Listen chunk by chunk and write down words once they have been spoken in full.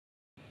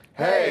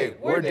Hey,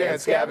 we're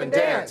Dance Gavin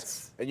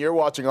Dance. And you're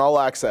watching All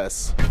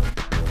Access.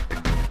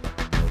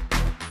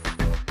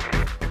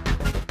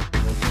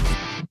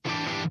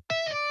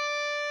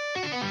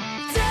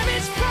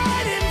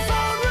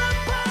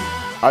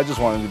 I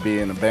just wanted to be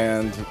in a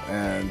band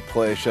and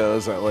play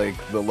shows at like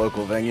the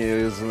local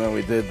venues, and then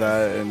we did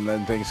that, and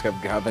then things kept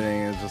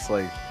happening. It's just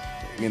like,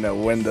 you know,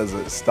 when does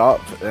it stop?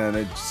 And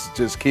it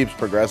just keeps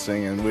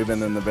progressing, and we've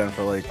been in the band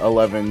for like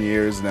 11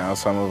 years now,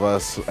 some of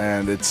us,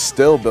 and it's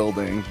still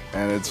building,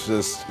 and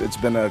it's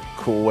been a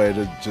cool way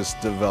to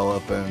just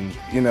develop and,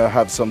 you know,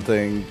 have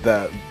something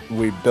that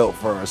we built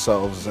for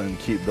ourselves and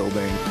keep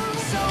building.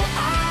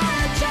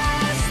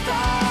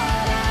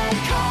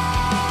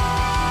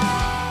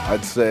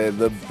 I'd say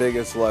the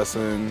biggest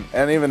lesson,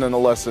 and even in a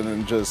lesson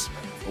in just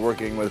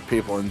working with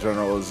people in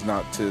general, is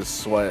not to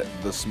sweat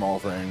the small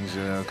things,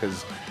 you know,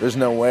 because there's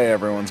no way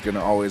everyone's going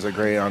to always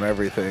agree on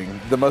everything.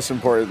 The most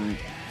important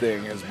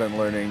thing has been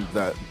learning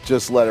that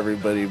just let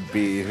everybody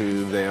be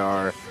who they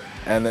are,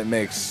 and it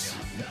makes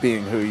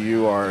being who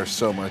you are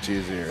so much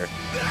easier.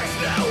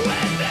 There's no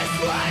witness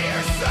why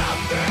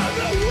yourself through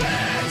the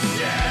windshield.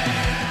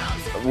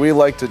 We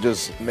like to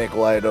just make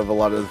light of a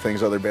lot of the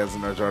things other bands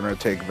in our genre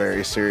take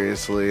very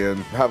seriously and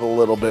have a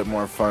little bit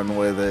more fun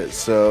with it.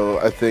 So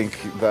I think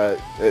that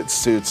it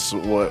suits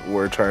what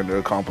we're trying to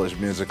accomplish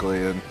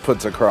musically and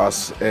puts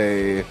across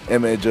a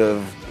image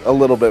of a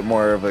little bit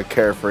more of a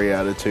carefree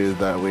attitude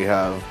that we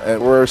have.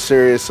 And we're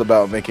serious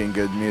about making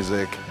good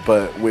music,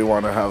 but we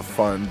want to have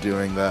fun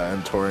doing that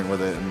and touring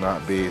with it and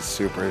not be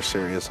super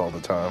serious all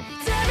the time.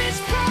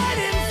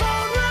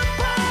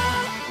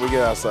 We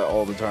get asked that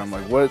all the time,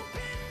 like,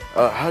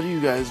 how do you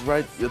guys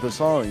write the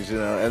songs, you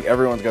know? And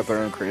everyone's got their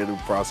own creative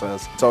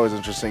process. It's always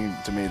interesting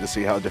to me to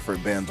see how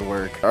different bands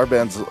work. Our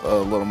band's a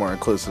little more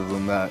inclusive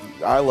than that.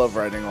 I love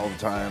writing all the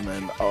time,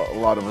 and a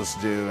lot of us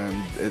do,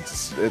 and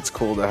it's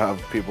cool to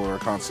have people who are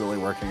constantly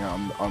working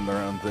on their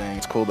own thing.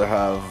 It's cool to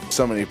have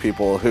so many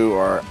people who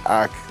are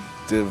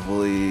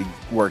actively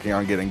working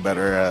on getting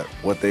better at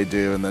what they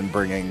do and then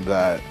bringing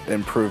that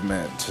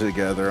improvement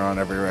together on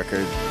every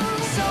record.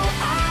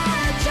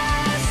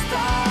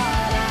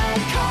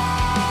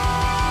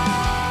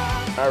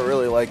 I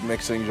really like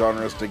mixing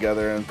genres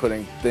together and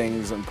putting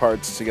things and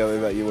parts together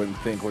that you wouldn't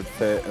think would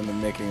fit and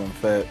then making them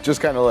fit.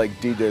 Just kind of like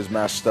DJs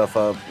mash stuff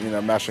up, you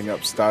know, mashing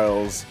up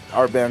styles.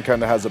 Our band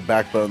kind of has a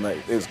backbone that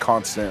is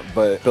constant,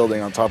 but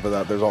building on top of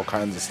that, there's all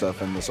kinds of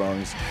stuff in the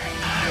songs.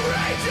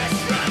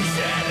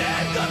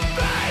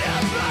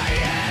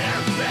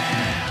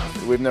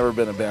 We've never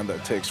been a band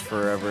that takes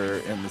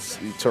forever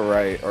to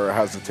write, or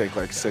has to take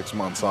like 6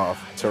 months off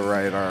to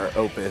write our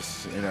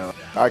opus, you know.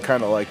 I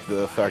kind of like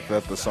the fact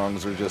that the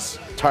songs are just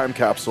time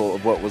capsule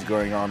of what was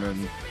going on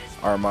in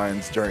our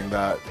minds during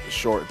that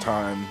short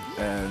time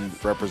and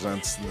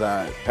represents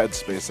that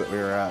headspace that we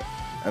were at.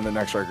 And the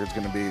next record's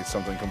going to be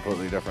something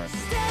completely different.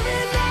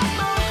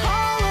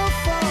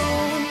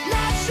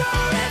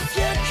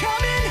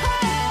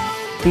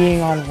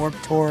 Being on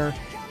Warped Tour,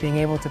 being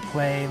able to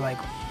play like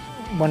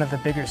one of the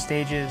bigger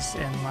stages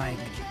and like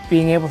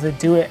being able to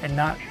do it and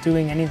not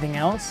doing anything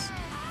else,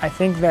 I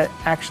think that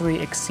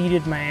actually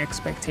exceeded my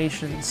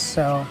expectations.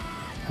 So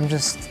I'm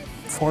just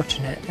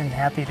fortunate and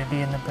happy to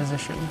be in the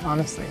position,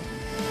 honestly.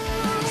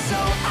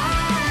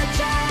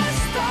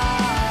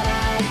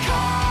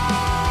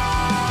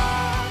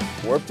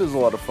 Warped is a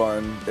lot of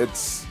fun.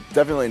 It's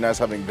definitely nice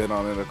having been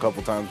on it a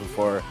couple times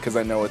before because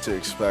I know what to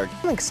expect.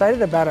 I'm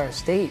excited about our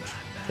stage,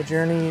 the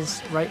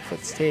Journey's Right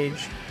Foot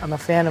stage. I'm a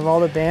fan of all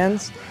the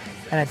bands,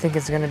 and I think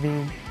it's going to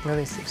be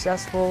really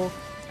successful.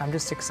 I'm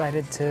just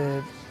excited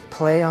to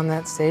play on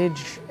that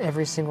stage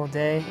every single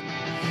day.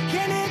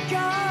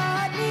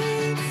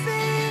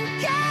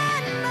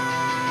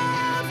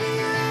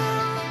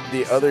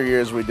 The other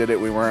years we did it,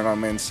 we weren't on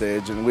main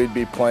stage, and we'd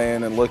be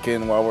playing and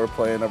looking while we're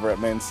playing over at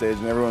main stage,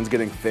 and everyone's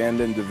getting fanned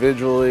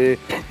individually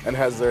and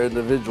has their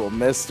individual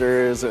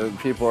misters, and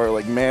people are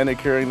like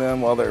manicuring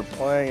them while they're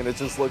playing, and it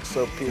just looks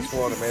so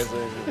peaceful and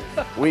amazing.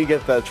 We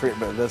get that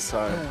treatment this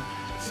time.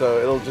 So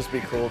it'll just be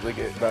cool to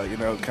get that, you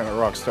know, kind of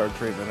rock star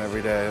treatment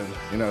every day and,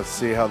 you know,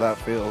 see how that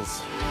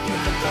feels.